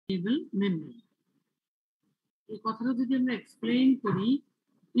Membrane. এই কথাটা যদি আমরা এক্সপ্লেইন করি,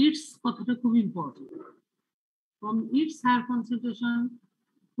 ইটস কথাটা খুব important. From its higher concentration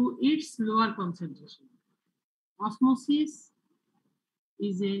to its lower concentration, osmosis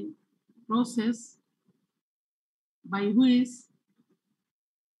is a process by which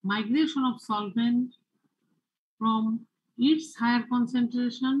migration of solvent from its higher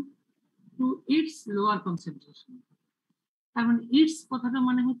concentration to its lower concentration. কারণ it's কথাটা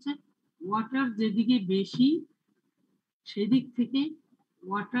মানে হচ্ছে ওয়াটার যেদিকে বেশি সেদিক থেকে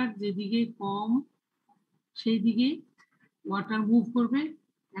ওয়াটার যেদিকে কম সেই দিকে ওয়াটার মুভ করবে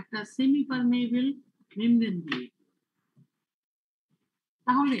একটা সেমি পারমেবল মেমব্রেন দিয়ে।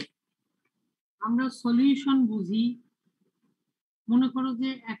 তাহলে আমরা সলিউশন বুঝি, মনে করো যে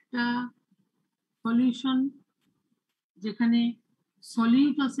একটা সলিউশন যেখানে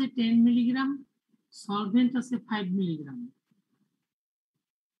সলিউট আছে 10 মিলিগ্রাম, সলভেন্ট আছে 5 মিলিগ্রাম,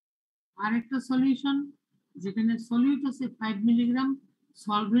 আর একটা সলিউশন যেখানে সলিউট আছে 5 মিলিগ্রাম,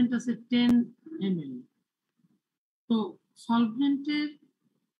 সলভেন্ট আছে 10 ml। তো সলভেন্টের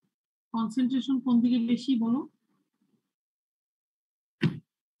কনসেন্ট্রেশন কোন দিকে বেশি বলো?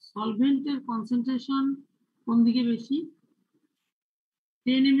 সলভেন্টের কনসেন্ট্রেশন কোন দিকে বেশি?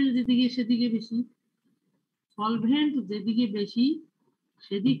 10 ml যেদিকে সেদিকে বেশি। সলভেন্ট যেদিকে বেশি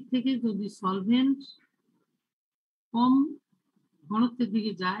সেদিক থেকে যদি সলভেন্ট কম ঘনত্বের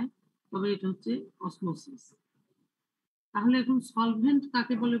দিকে যায় তবে এটা হচ্ছে অসমোসিস। তাহলে এখন সলভেন্ট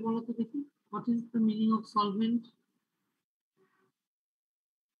কাকে বলে বলো তো দেখি, what is the meaning of solvent?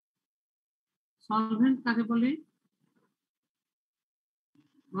 Solvent কাকে বলে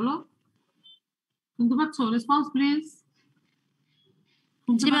বলো? শুনতে পাচ্ছ? Response please.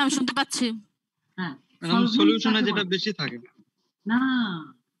 জি ম্যাম, শুনতে পাচ্ছি। হ্যাঁ, সলিউশনে যেটা বেশি থাকে না,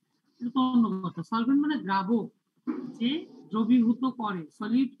 এটা অন্য কথা। সলভেন্ট মানে দ্রাবক, যে দ্রবীভূত করে,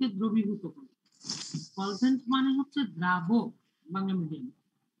 সলিউটকে দ্রবীভূত করে। সলভেন্ট মানে হচ্ছে দ্রাবক বাংলা মিডিয়াম।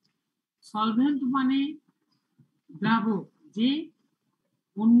 সলভেন্ট মানে দ্রাবক যে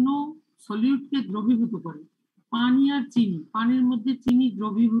অন্য সলিউটকে দ্রবীভূত করে। পানি আর চিনি, পানির মধ্যে চিনি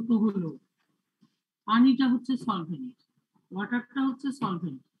দ্রবীভূত হলো, পানিটা হচ্ছে সলভেন্ট, ওয়াটারটা হচ্ছে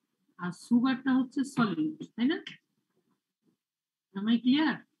সলভেন্ট, আর সুগারটা হচ্ছে সলিউট, তাই না? Am I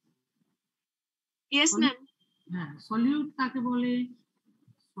clear? Yes ma'am. হ্যাঁ, সলিউট কাকে বলে,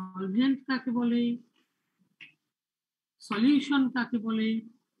 সলভেন্ট কাকে বলে, সলিউশন কাকে বলে,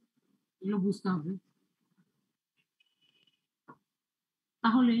 এগুলো বুঝতে হবে।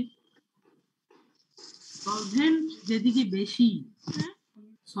 তাহলে সলভেন্ট যেদিকে বেশি,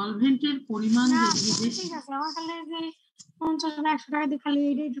 সলভেন্টের পরিমাণ যেদিকে বেশি, ঠিক আছে, আমার খালি যে 50-100 টাকা দিয়ে খালি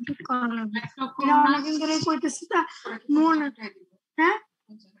এইটাই রিপিট করা লাগবে। ল্যাপটপ এটা অনেকদিন ধরে কইতেছি তা মনে, হ্যাঁ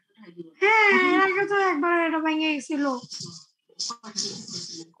হ্যাঁ, আগে তো একবার এটা ভেঙে গেছিল।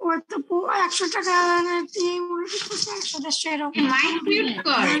 ওই তো 100 টাকা মনে করছে 100-150 এরকম। মাইক মিউট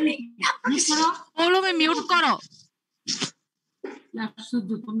কর, মিউট করো। আশ্চর্য,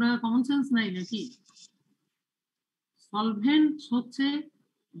 তোমরা কমন সেন্স নাই নাকি? সলভেন্ট হচ্ছে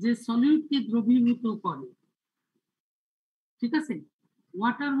যে সলিউটকে দ্রবীভূত করে, ঠিক আছে?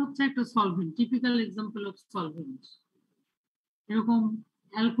 ওয়াটার হচ্ছে একটা solvent, typical example of solvent. এরকম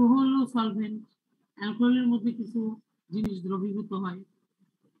অ্যালকোহলও সলভেন্ট, অ্যালকোহলের মধ্যে কিছু জিনিস দ্রবীভূত হয়।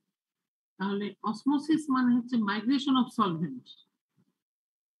 তাহলে অসমোসিস মানে হচ্ছে migration of solvent.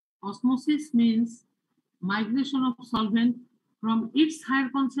 Osmosis means migration of solvent from its higher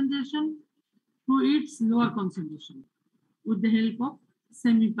concentration to its lower concentration with the help of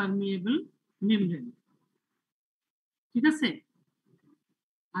semi-permeable membrane. ঠিক আছে?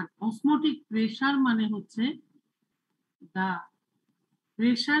 আর osmotic pressure মানে হচ্ছে the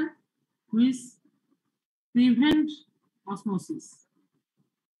pressure which prevents osmosis.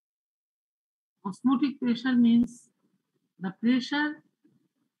 Osmotic pressure means the pressure,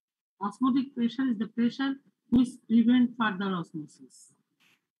 osmotic pressure is the pressure which prevents further osmosis.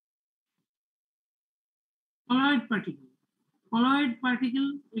 Colloid particle. Colloid particle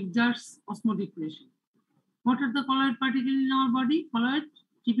exerts osmotic pressure. What are the colloid particles in our body? Colloid,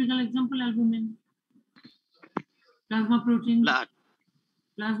 typical example, albumin, plasma protein, blood,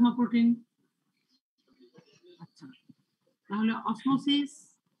 plasma protein. আচ্ছা, তাহলে osmosis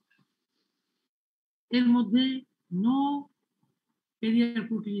এর মধ্যে no career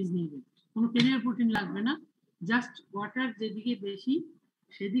protein is needed, কোনো career protein লাগবে না। Just water যেদিকে বেশি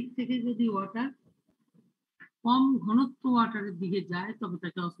সেদিক থেকে যদি ওয়াটার কম ঘনত্ব ওয়াটারের দিকে যায় তবে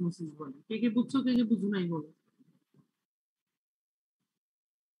তাকে অসমোসিস বলে। কে কে বুঝছো, কে কে বুঝো নাই বলো?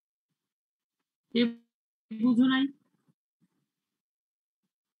 কে বুঝো নাই?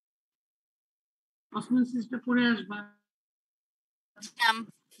 অসমোসিসটা পড়ে আসবা।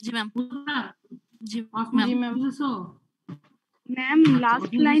 জি ম্যাম। জি জি ম্যাম। ম্যাম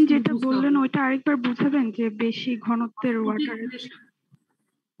লাস্ট লাইন যেটা বললেন ওইটা আরেকবার বুঝাবেন, যে বেশি ঘনত্বের ওয়াটার।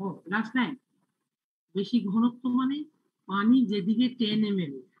 ও লাস্ট লাইন, বেশি ঘনত্ব মানে পানি যেদিকে 10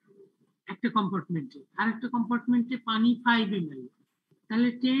 ml একটা কম্পার্টমেন্টে, আর একটা কম্পার্টমেন্টে পানি 5 ml, তাহলে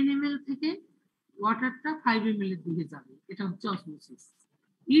 10 ml থেকে ওয়াটারটা 5 ml এর দিকে যাবে, এটা হচ্ছে অসমোসিস।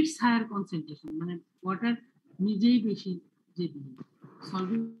 ইটস হায়ার কনসেন্ট্রেশন মানে ওয়াটার নিজেই বেশি যেদিকে,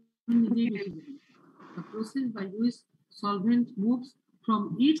 সলভেন্ট নিজেই বেশি যেদিকে। The process by which solvent moves from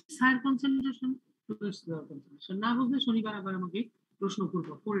its higher concentration to its lower concentration. না বুঝলে শনিবার আবার আমাকে প্রশ্ন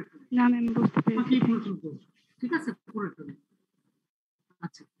করবো, পড়ে না ম্যাম বুঝতে পেরেছি। প্রশ্ন করবো, ঠিক আছে, পড়ে।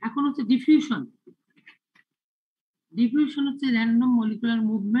 আচ্ছা, এখন হচ্ছে ডিফিউশন। ডিফিউশন হচ্ছে random molecular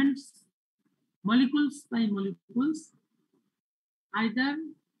movements, molecules by molecules, either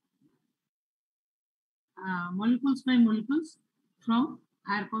molecules by molecules from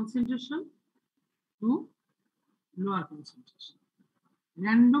higher concentration to lower concentration.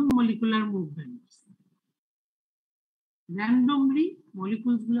 Random molecular movements. Randomly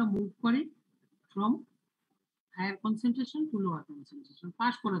molecules গুলো মুভ করে from higher concentration to lower concentration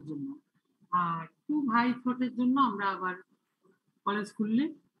pass করার জন্য। আর খুব high থ্রটের জন্য আমরা আবার college খুললে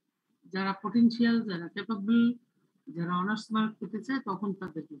যারা পটেনশিয়াল, যারা ক্যাপাবল, যারা অনার্স মার্ক পেতে চায় তখন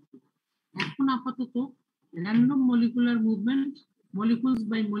তাদেরকে। এখন আপাতত random molecular movement, molecules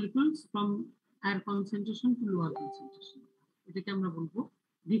by molecules from higher concentration to lower concentration, এটাকে আমরা বলবো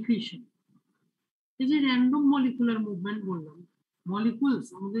ডিফিউশন। এই যে র্যান্ডম মলিকুলার মুভমেন্ট বললাম, মলিকুলস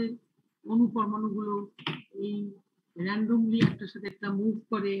আমাদের অণু পরমাণুগুলো এই র্যান্ডমলি একটার সাথে একটা মুভ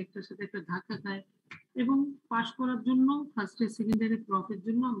করে, একটার সাথে একটা ধাক্কা খায়, এবং পাস করার জন্য ফার্স্ট ইয়ার সেকেন্ড ইয়ারে প্রফের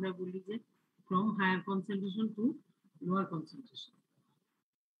জন্য আমরা বলি যে from higher concentration two lower concentration.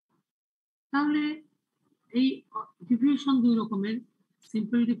 তাহলে এই ডিফিউশন দুই রকমের,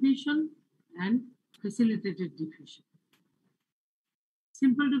 simple diffusion and facilitated diffusion.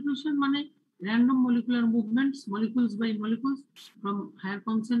 Simple diffusion মানে random molecular movements, molecules by molecules from higher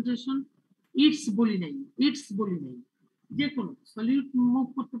concentration, its বলি নাই, যে কোনো সলিউট মুভ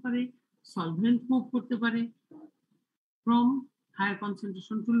করতে পারে, সলভেন্ট মুভ করতে পারে from higher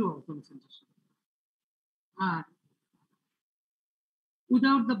concentration to lower concentration, R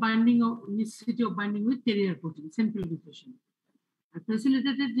without the binding of necessity of binding with carrier protein, simple diffusion. R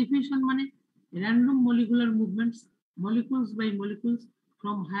facilitated diffusion মানে random molecular movements, molecules by molecules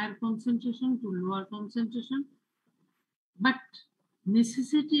from higher concentration to lower concentration, but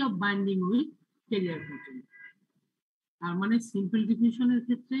necessity of binding with carrier protein. তার মানে simple ডিফিউশনের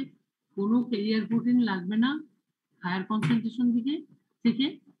ক্ষেত্রে কোনো career protein লাগবে না, higher concentration থেকে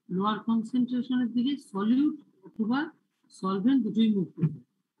lower কনসেন্ট্রেশনের দিকে solute অথবা সলভেন্ট দুটোই মুভ করবে।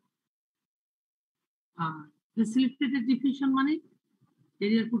 আর ফ্যাসিলিটেটেড ডিফিউশন মানে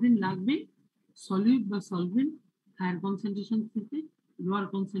ক্যারিয়ার প্রোটিন লাগবে, সলিউট বা সলভেন্ট হায়ার কনসেন্ট্রেশন থেকে লোয়ার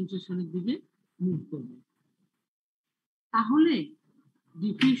কনসেন্ট্রেশনের দিকে মুভ করবে। তাহলে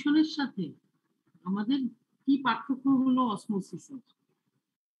ডিফিউশনের সাথে আমাদের কি পার্থক্য হলো অসমোসিসের?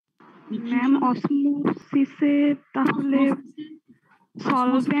 ম্যাম অসমোসিসে তাহলে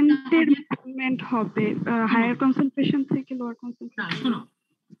সলভেন্টের মুভমেন্ট হবে হায়ার কনসেন্ট্রেশন থেকে লোয়ার কনসেন্ট্রেশন। শোনো,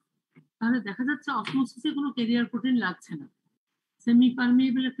 তাহলে দেখা যাচ্ছে অসমোসিসে কোনো ক্যারিয়ার প্রোটিন লাগছে না, সেমি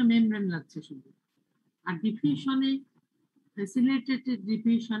পারমিয়েবল একটা মেমব্রেন লাগছে শুধু। আর ডিফিউশনে, ফ্যাসিলিটেটেড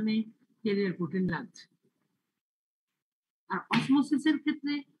ডিফিউশনে ক্যারিয়ার প্রোটিন লাগছে। আর অসমোসিসের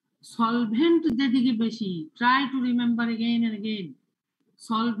ক্ষেত্রে সলভেন্ট যেদিকে বেশি, try to remember again and again,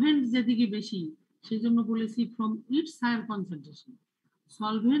 solvent যেদিকে বেশি সেজন্য বলেছি from its higher concentration.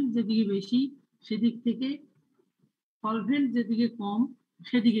 Solvent যেদিকে বেশি সেদিক থেকে সলভেন্ট যেদিকে কম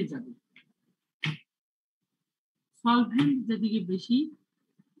সেদিকে যাবে। সলভেন্ট যেদিকে বেশি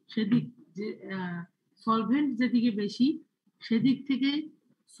সেদিক থেকে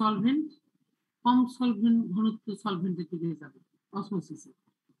সলভেন্ট কম ঘনত্ব সলভেন্টের দিকে যাবে অসমোসিসে।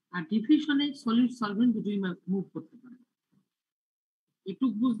 আর ডিফিউশনে সলিড সলভেন্ট দুটোই মুভ করতে পারে। একটু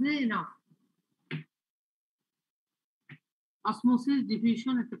বুঝলে না, অসমোসিস,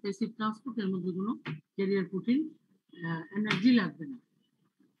 ডিফিউশন একটা প্যাসিভ ট্রান্সপোর্ট, এর মধ্যে কোনো ক্যারিয়ার প্রোটিন এনার্জি লাগবে না।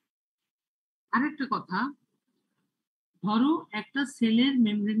 আরেকটা কথা, ধরো একটা সেলের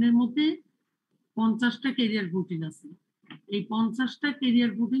মেমব্রেনের মধ্যে 50টা ক্যারিয়ার প্রোটিন আছে, এই 50টা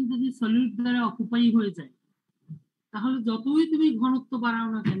ক্যারিয়ার প্রোটিন যদি সলিউট দ্বারা অকুপাই হয়ে যায় তাহলে যতই তুমি ঘনত্ব বাড়াও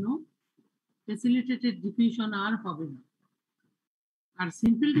না কেন ফ্যাসিলিটেটেড ডিফিউশন আর হবে না। আর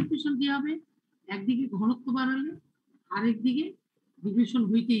সিম্পল ডিফিউশন কি হবে, একদিকে ঘনত্ব বাড়ালে আরেকদিকে ডিফিউশন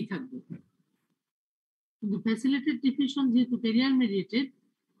হইতেই থাকবে। কিন্তু ফ্যাসিলিটেটেড ডিফিউশন যেহেতু ক্যারিয়ার মেডিয়েটেড,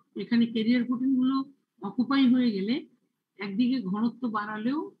 এখানে ক্যারিয়ার প্রোটিন গুলো অকুপাই হয়ে গেলে একদিকে ঘনত্ব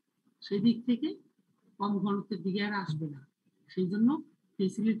বাড়ালেও সেদিক থেকে কম ঘনত্বের দিকে আর আসবে না। সেই জন্য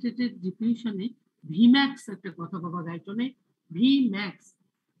ফেসিলিটেটেড ডিফিউশনে ভিম্যাক্স একটা কথা বাবা গাইটনে, Vmax,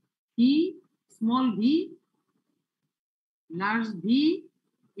 V small V large V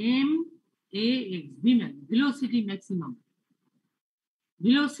M A x, Vmax, velocity maximum.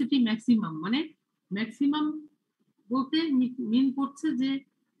 Velocity maximum মানে ম্যাক্সিমাম বলতে মিন করছে যে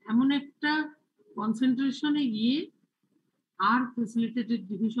এমন একটা কনসেন্ট্রেশনে গিয়ে আর ফেসিলিটেটেড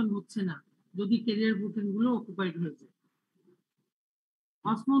ডিফিউশন হচ্ছে না যদি ক্যারিয়ার প্রোটিন গুলো অকুপাইড হয়ে যায়।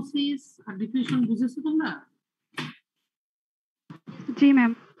 অসমোসিস আর ডিফিউশন বুঝেছো তোমরা? জি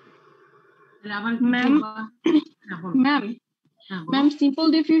ম্যাম। তাহলে আবার ম্যাম ম্যাম হ্যাঁ ম্যাম সিম্পল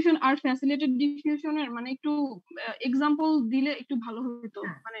ডিফিউশন আর ফ্যাসিলিটেড ডিফিউশনের মানে একটু এক্সাম্পল দিলে একটু ভালো হতো,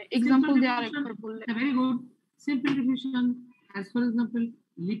 মানে এক্সাম্পল দিয়ে আরেকবার বললে। Very good. Simple diffusion, as for example,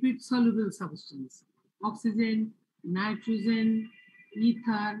 lipid soluble substance, oxygen, nitrogen,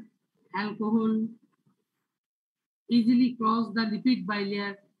 ether, alcohol, easily cross the lipid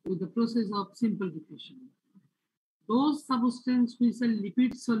bilayer with the process of simple diffusion. Those substances which are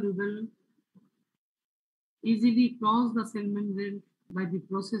lipid soluble easily cross the cell membrane by the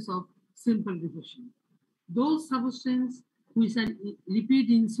process of simple diffusion. Those substances which are lipid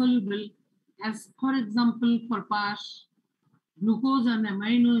insoluble, as for example for PASH, glucose and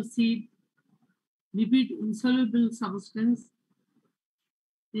amino acid, lipid insoluble substance,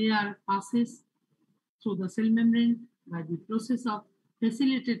 they are passes through the cell membrane by the process of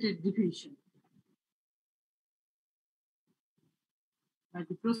facilitated diffusion. By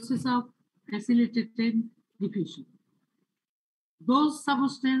the process of facilitated diffusion. Those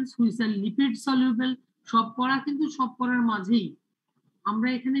substances which are lipid soluble, সব পড়া কিন্তু সব পড়ার মাঝেই আমরা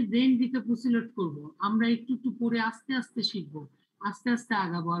এখানে brain recapitulate করব, আমরা একটু একটু পড়ে আস্তে আস্তে শিখবো, আস্তে আস্তে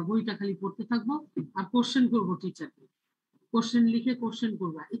আগাবো, আর বইটা খালি পড়তে থাকবো আর কোশ্চেন করবো টিচারকে, কোশ্চেন লিখে কোশ্চেন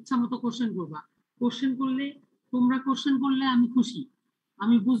করবা, ইচ্ছা মতো কোশ্চেন করবা। কোশ্চেন করলে তোমরা কোশ্চেন করলে আমি খুশি,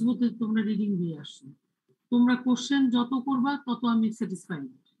 আমি বুঝবো তো তোমরা রিডিং দিয়ে আসছো। তোমরা কোশ্চেন যত করবা তত আমি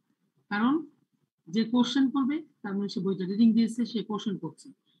স্যাটিসফাইড, কারণ যে কোশ্চেন করবে তার মানে সে বইটা রিডিং দিয়েছে, সে কোশ্চেন করছে।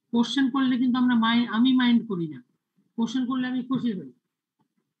 কোশ্চেন করলে কিন্তু আমি মাইন্ড করি না, কোশ্চেন করলে আমি খুশি হই।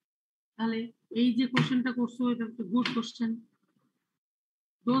 তাহলে এই যে কোশ্চেনটা করছো এটা একটা good question.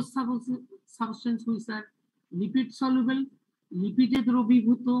 Those substances which are lipid soluble, লিপিডে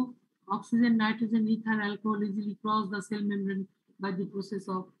দ্রবীভূত, oxygen, nitrogen, ether, alcohol easily cross the cell membrane by the process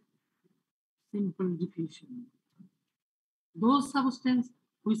of simple diffusion. Those substances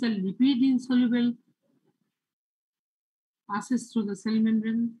which are lipid insoluble passes through the cell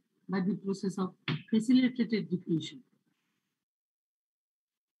membrane by the process of facilitated diffusion.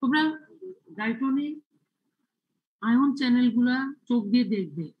 তোমরা ডাইটনে ion চ্যানেলগুলা চোখ দিয়ে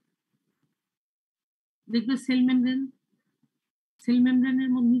দেখবে, sell মেমব্রেনের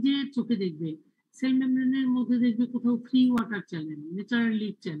মধ্যে নিজের চোখে দেখবে, sell মেমব্রেনের মধ্যে দেখবে কোথাও free water channel, natural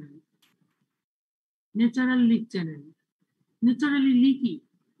leak channel, naturally leaky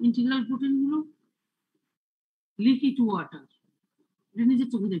integral protein গুলো লিকি টু ওয়াটার, এটা নিজের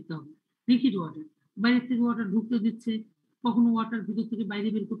চোখে দেখতে হবে। লিকি টু ওয়াটার, বাইরে থেকে ওয়াটার ঢুকতে দিচ্ছে, কখনো ওয়াটার ভিতর থেকে বাইরে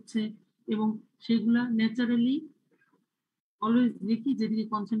বের করছে, এবং সেগুলা ন্যাচারালি অলওয়েজ লিকি, যেদিকে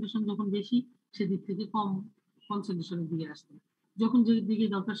কনসেন্ট্রেশন যখন বেশি সেদিক থেকে কম কনসেন্ট্রেশনের দিকে আসছে, যখন যে দিকে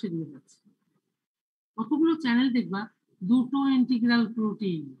দরকার সেদিকে যাচ্ছে। কতগুলো চ্যানেল দেখবা, দুটো ইন্টিগ্রাল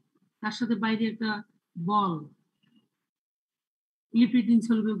প্রোটিন, তার সাথে বাইরে একটা বল, lipid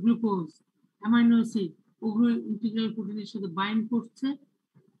insoluble glucose, amino acid, ওগুলো ইন্টিগ্রাল প্রোটিনের সাথে বাইন্ড করছে,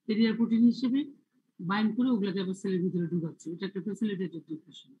 ক্যারিয়ার প্রোটিন হিসেবে বাইন্ড করে ওগুলোকে আবার সেলের ভিতরে ঢুকাচ্ছে। এটা একটা ফ্যাসিলিটেটেড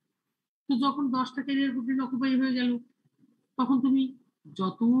ডিফিউশন। তো যখন 10টা ক্যারিয়ার প্রোটিন অকুপাই হয়ে গেল, তখন তুমি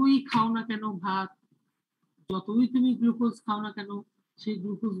যতই খাও না কেন ভাত, যতই তুমি গ্লুকোজ খাও না কেন, সেই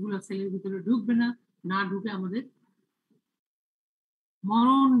গ্লুকোজ গুলা সেলের ভিতরে ঢুকবে না, না ঢুকে আমাদের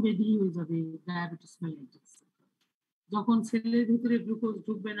মরণ ব্যাধি হয়ে যাবে, ডায়াবেটিস মেলাইটিস। যখন সেলের ভিতরে গ্লুকোজ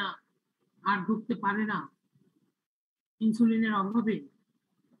ঢুকবে না, আর ঢুকতে পারে না ইনসুলিনের অভাবে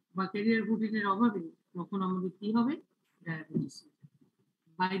বা ক্যারিয়ার প্রোটিনের অভাবে, তখন আমাদের কি হবে? ডায়াবেটিস।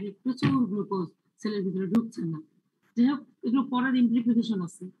 বাইরে প্রচুর গ্লুকোজ সেলের ভিতরে ঢুকছে না। যাই হোক, এগুলো পড়ার ইমপ্লিকেশন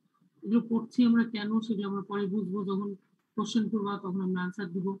আছে, এগুলো পড়ছি আমরা কেন সেগুলো আমরা পরে বুঝবো, যখন কোশ্চেন করবা তখন আমরা আনসার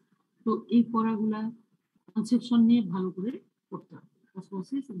দিব। তো এই পড়াগুলা কনসেপশন নিয়ে ভালো করে পড়তে হবে।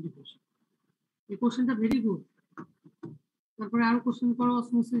 অসমোসিস এন্ড ডিফিউশন, এই কোশ্চেনটা ভেরি গুড। তারপরে আরো কোশ্চেন করো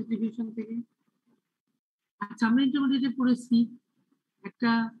অসমোসিস ডিফিউশন থেকে। আচ্ছা, আমরা ইন্টারমিডিয়েটে পড়েছি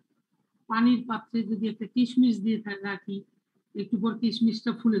একটা পানির পাত্রে যদি একটা কিশমিশ দিয়ে রাখি, একটু পর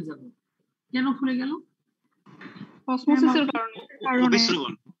কিশমিশটা ফুলে যাবে। কেন ফুলে গেল? অসমোসিসের কারণে।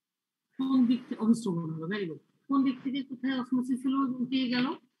 অবিশ্রবণ। কোন দিক থেকে অবিশ্রবণ হলো? Very good. কোন দিক থেকে কোথায় অসমোসিস ছিল কে গেল,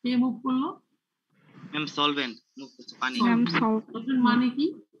 কে মুভ করলো? ম্যাম সলভেন্ট মুভ করছে পানি। ম্যাম সল্ট সলভেন্ট মানে কি?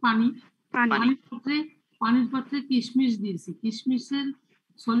 পানি। পানি পানির পাত্রে কিশমিশ দিয়েছি, কিশমিশের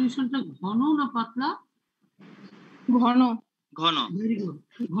সলিউশনটা ঘন না পাতলা? ঘন ঘন। ভেরি গুড,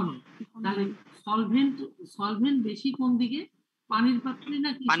 ঘন। তাহলে সলভেন্ট বেশি কোন দিকে, পানির পাত্রে না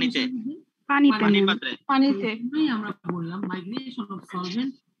কিশমিশের মধ্যে? পানিতে পানির ম্যাম পাত্রে। পানিতে এজন্যই আমরা বললাম migration of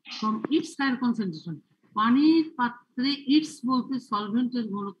solvent from its higher concentration. পানির পাত্রে ইটস বলতে সলভেন্টের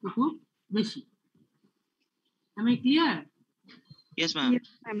ঘনত্ব খুব বেশি। Am I clear? Yes ma'am. Yes,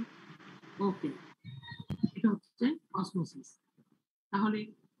 ma'am. ওকে, এটা হচ্ছে অসমোসিস। তাহলে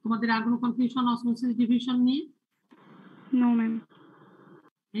তোমাদের আর কোনো কনফিউশন অসমোসিস ডিফিউশন নিয়ে? No, ma'am.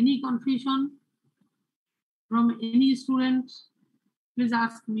 Any confusion from any student? Please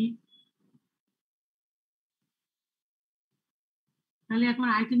ask me. তাহলে এখন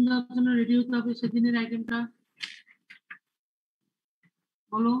আইটেম দেওয়ার জন্য রেডি হতে হবে। সেদিনের আইটেমটা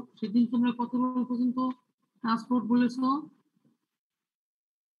বলো। সেদিন তোমরা কত রোল পর্যন্ত ট্রান্সপোর্ট বলেছো?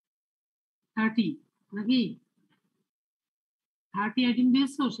 30 নাকি? 30 আইটেম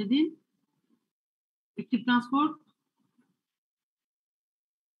দিয়েছো সেদিন active transport.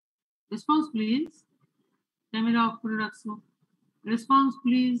 Response please. Camera off করে রাখছো। Response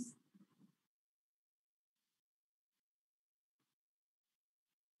please.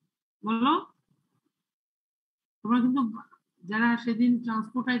 বলো। তোমরা কিন্তু যারা সেদিন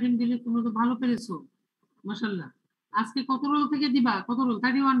ট্রান্সপোর্ট আইটেম দিলে তোমরা তো ভালো পেরেছো, মাশাআল্লাহ। আজকে কত রোল থেকে দিবা? কত রোল?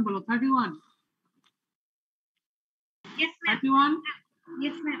 31 বলো। 31। Yes, ma'am. 31।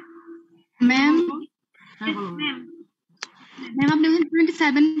 Yes, ma'am. Ma'am হ্যাঁ বলো। ম্যাম আপনি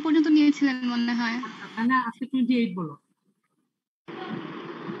 27 পর্যন্ত নিয়েছিলেন মনে হয়। আচ্ছা, তাহলে আজকে 28 বলো।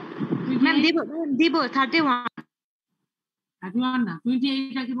 Ma'am, Dibo, 31. 31 না,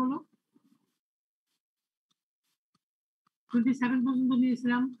 28 আগে বলো। 27 পর্যন্ত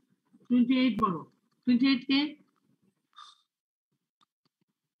নিয়েছিলাম, 28 বলো। 28 কে?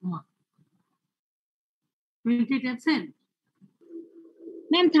 28 অ্যাবসেন্ট।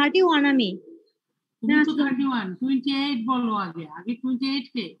 Ma'am, 31 আমি। তুমি তো 31, 28 বলো আগে। আগে 28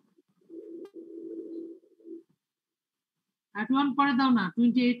 কে? 31 পরে দাও না,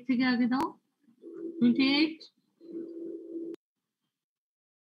 28 থেকে আগে দাও। 28